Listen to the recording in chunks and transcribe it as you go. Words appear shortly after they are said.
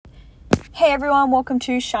Hey everyone, welcome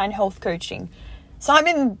to Shine Health Coaching. So I'm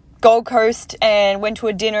in Gold Coast and went to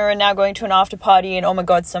a dinner and now going to an after party, and oh my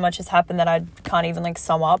god, so much has happened that I can't even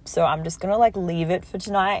sum up. So I'm just gonna leave it for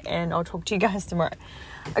tonight and I'll talk to you guys tomorrow.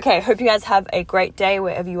 Okay, hope you guys have a great day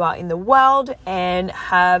wherever you are in the world, and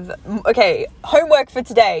homework for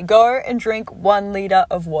today. Go and drink 1 liter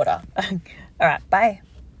of water. All right, bye.